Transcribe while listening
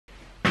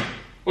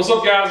What's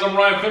up guys, I'm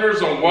Ryan Fenders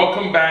and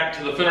welcome back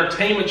to the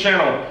Fentertainment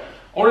channel.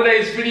 On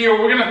today's video,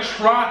 we're going to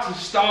try to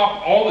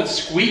stop all the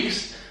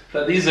squeaks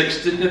that these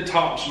extended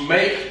tops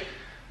make.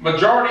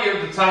 Majority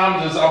of the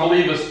times, I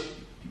believe, is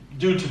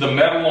due to the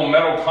metal on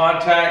metal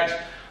contact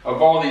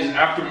of all these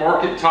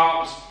aftermarket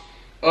tops,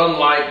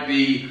 unlike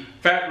the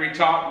factory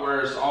top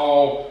where it's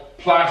all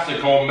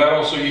plastic on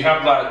metal, so you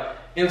have that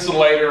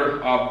insulator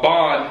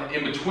bond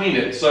in between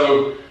it.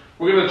 So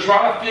we're going to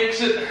try to fix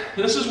it.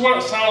 This is what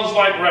it sounds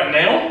like right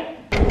now.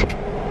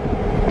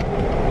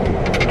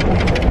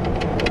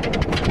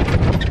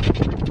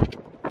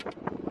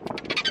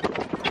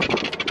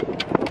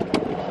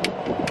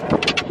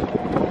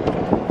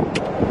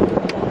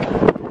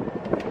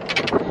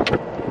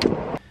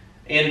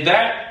 And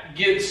that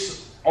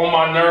gets on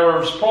my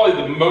nerves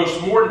probably the most,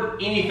 more than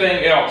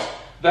anything else.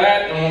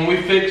 That, and when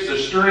we fixed the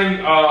steering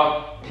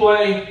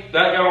play,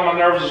 that got on my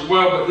nerves as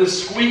well. But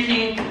this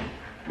squeaking,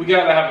 we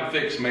gotta have it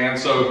fixed, man.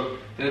 So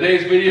in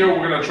today's video,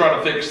 we're gonna try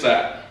to fix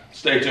that.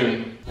 Stay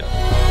tuned.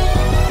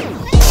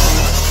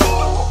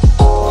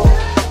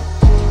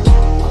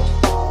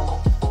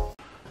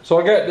 So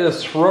I got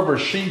this rubber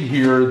sheet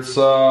here. It's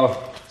an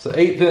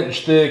 1/8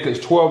 inch thick. It's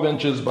 12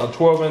 inches by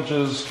 12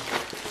 inches.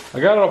 I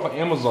got it off of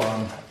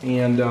Amazon,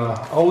 and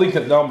I'll link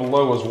it down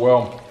below as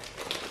well.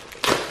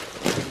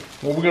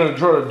 What we're gonna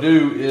try to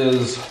do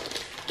is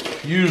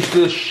use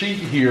this sheet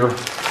here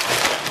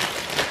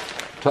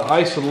to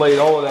isolate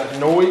all of that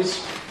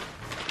noise.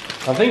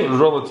 I think it was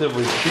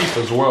relatively cheap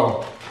as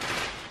well.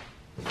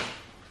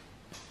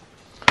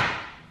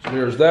 So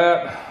there's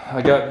that.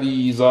 I got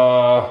these,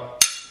 not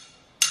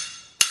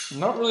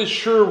really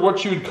sure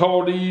what you would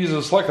call these.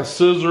 It's like a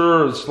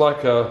scissor. It's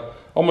like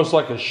almost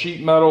like a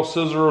sheet metal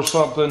scissor or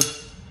something.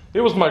 It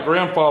was my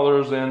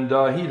grandfather's, and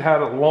he'd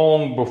had it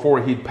long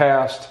before he'd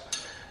passed.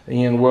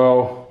 And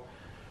well,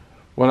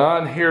 when I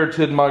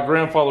inherited my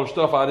grandfather's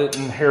stuff, I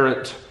didn't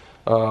inherit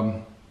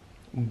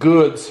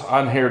goods,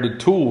 I inherited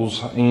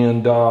tools.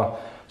 And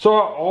so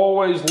I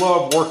always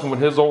loved working with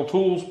his old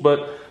tools,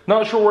 but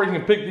not sure where you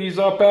can pick these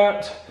up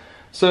at. It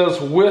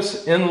says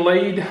Wiss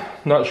Inlaid,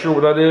 not sure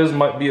what that is,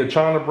 might be a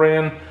China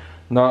brand,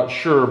 not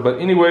sure. But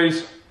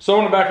anyways, so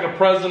on the back of the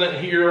President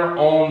here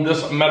on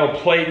this metal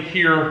plate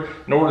here,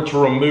 in order to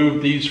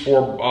remove these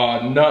four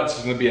nuts,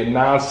 it's gonna be a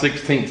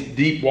 9/16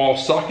 deep wall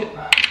socket.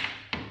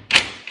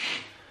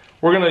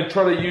 We're gonna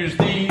try to use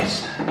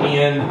these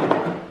and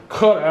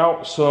cut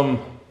out some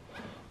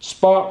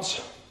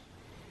spots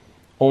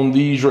on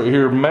these right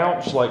here,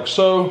 mounts like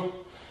so,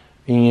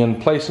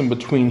 and place them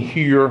between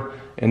here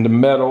and the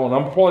metal. And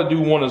I'm probably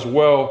do one as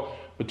well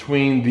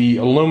between the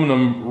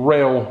aluminum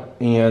rail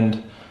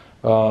and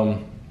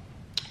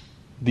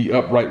the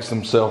uprights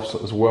themselves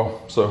as well.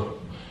 So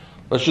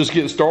let's just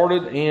get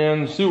started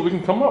and see what we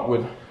can come up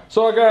with.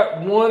 So I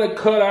got one to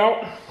cut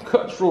out.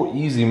 Cuts real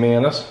easy,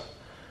 man. I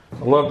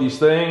love these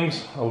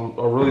things. I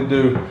really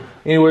do.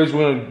 Anyways,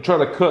 we're gonna try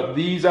to cut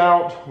these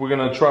out. We're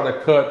gonna try to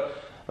cut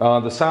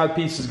the side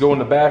pieces, go in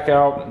the back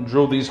out, and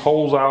drill these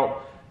holes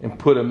out and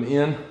put them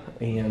in,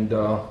 and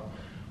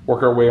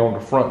work our way on the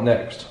front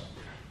next.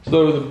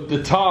 So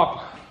the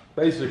top,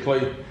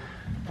 basically,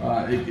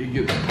 it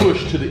gets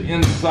pushed to the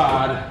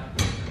inside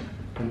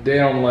and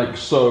down like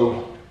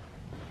so.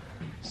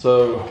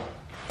 So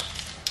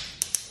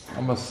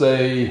I'm gonna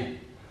say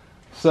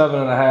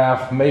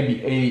 7.5,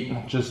 maybe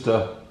 8, just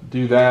to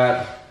do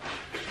that.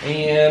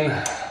 And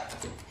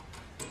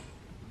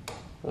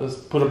let's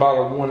put about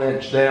a 1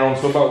 inch down.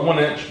 So about 1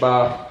 inch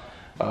by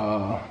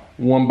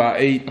 1 by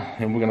 8,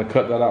 and we're gonna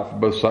cut that out for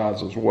both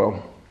sides as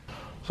well.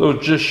 So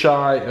just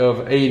shy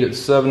of 8 at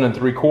 7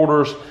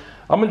 3/4.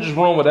 I'm gonna just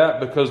run with that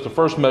because the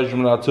first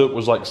measurement I took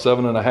was like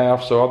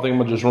 7.5. So I think I'm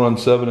gonna just run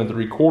 7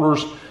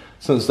 3/4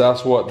 since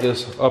that's what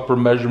this upper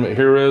measurement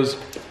here is.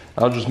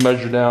 I'll just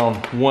measure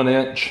down 1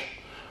 inch,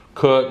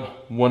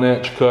 cut, 1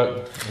 inch,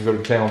 cut, and go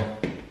to town.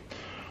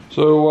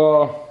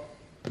 So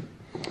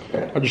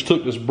I just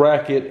took this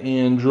bracket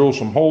and drilled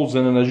some holes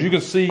in, and as you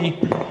can see,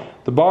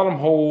 the bottom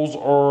holes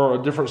are a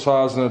different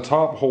size than the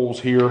top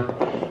holes here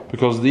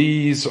because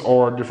these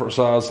are a different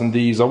size than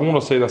these. I want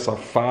to say that's a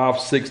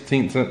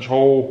 5/16 inch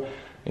hole,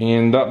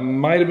 and that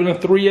might have been a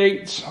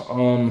 3/8.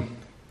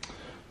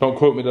 Don't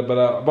quote me to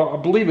that, but I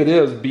believe it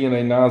is being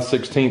a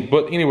 9/16.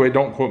 But anyway,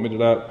 don't quote me to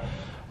that.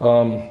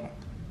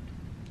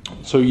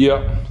 So yeah,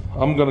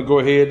 I'm gonna go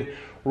ahead,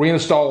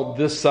 reinstall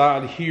this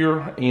side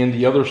here and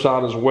the other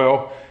side as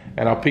well,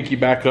 and I'll pick you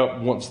back up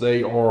once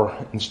they are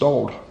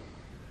installed.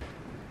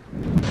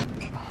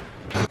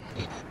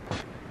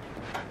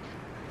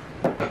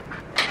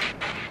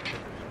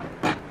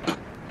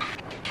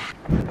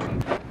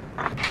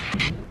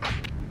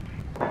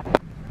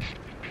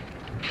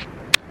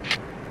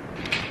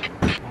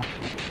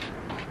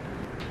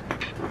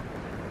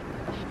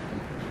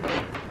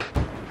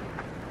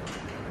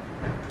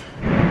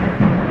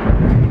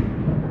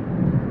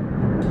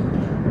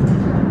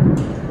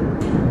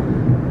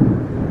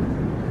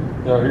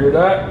 Y'all hear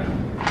that?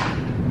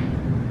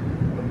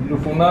 A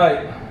beautiful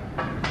night.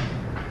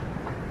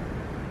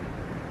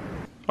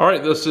 All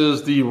right, this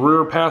is the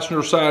rear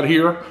passenger side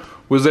here.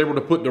 Was able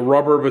to put the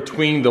rubber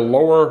between the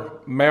lower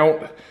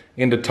mount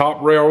and the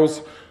top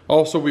rails.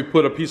 Also, we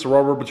put a piece of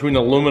rubber between the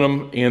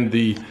aluminum and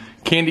the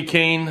candy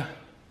cane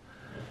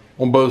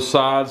on both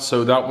sides.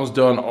 So that one's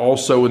done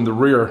also in the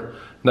rear.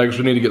 Next,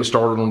 we need to get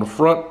started on the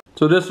front.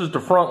 So this is the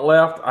front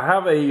left. I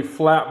have a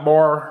flat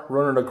bar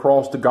running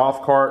across the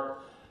golf cart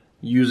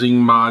using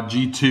my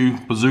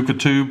G2 bazooka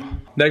tube.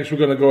 Next, we're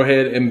gonna go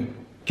ahead and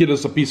get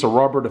us a piece of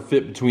rubber to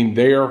fit between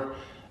there.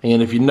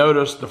 And if you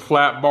notice, the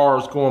flat bar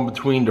is going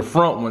between the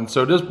front one.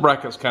 So this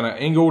bracket's kind of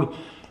angled,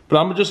 but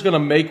I'm just gonna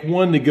make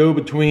one to go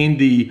between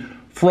the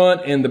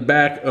front and the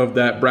back of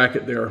that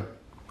bracket there.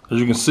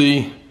 As you can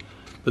see,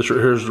 this right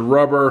here is the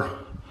rubber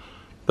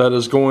that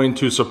is going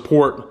to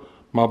support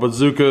my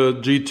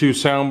bazooka G2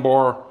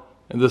 soundbar,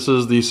 and this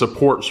is the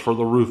supports for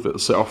the roof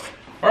itself.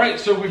 All right,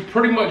 so we've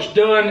pretty much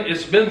done.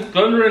 It's been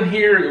thundering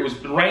here. It was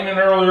raining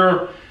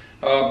earlier,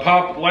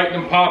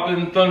 lightning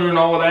popping, thunder and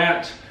all of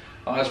that.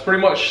 It's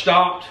pretty much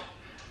stopped.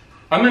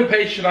 I'm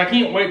impatient. I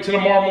can't wait till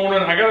tomorrow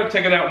morning. I gotta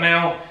take it out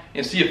now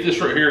and see if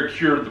this right here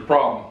cured the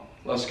problem.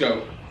 Let's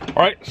go.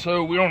 All right,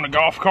 so we're on the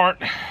golf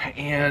cart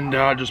and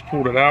I just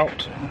pulled it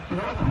out.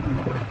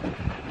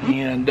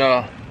 And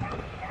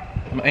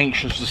I'm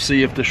anxious to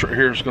see if this right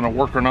here is gonna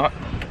work or not.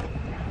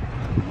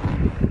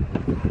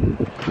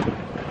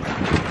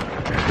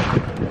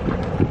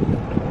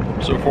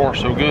 So far,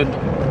 so good.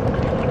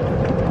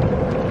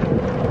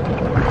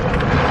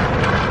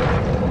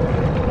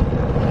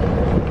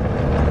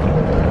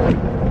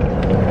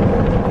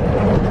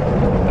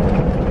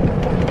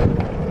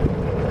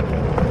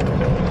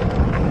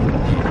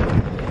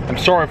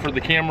 Sorry for the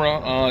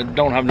camera,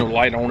 don't have no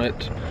light on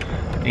it.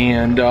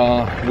 And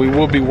we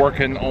will be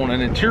working on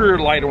an interior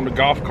light on the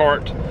golf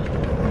cart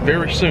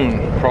very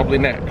soon, probably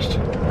next.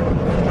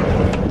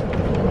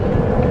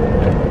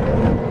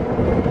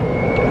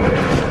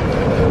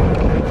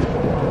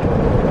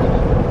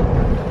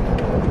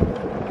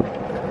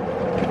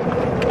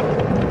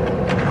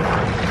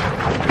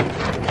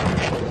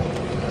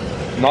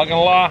 Not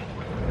gonna lie,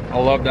 I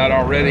love that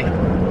already.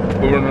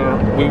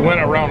 We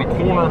went around a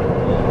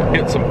corner,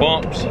 hit some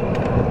bumps.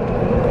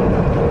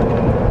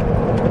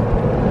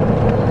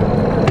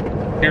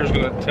 Here's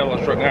gonna tell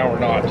us right now or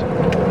not.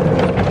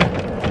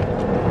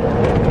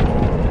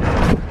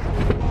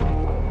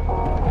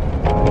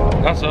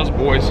 That's us,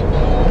 boys.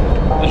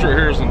 This right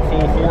here is in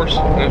full force,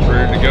 and it's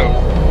ready to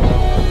go.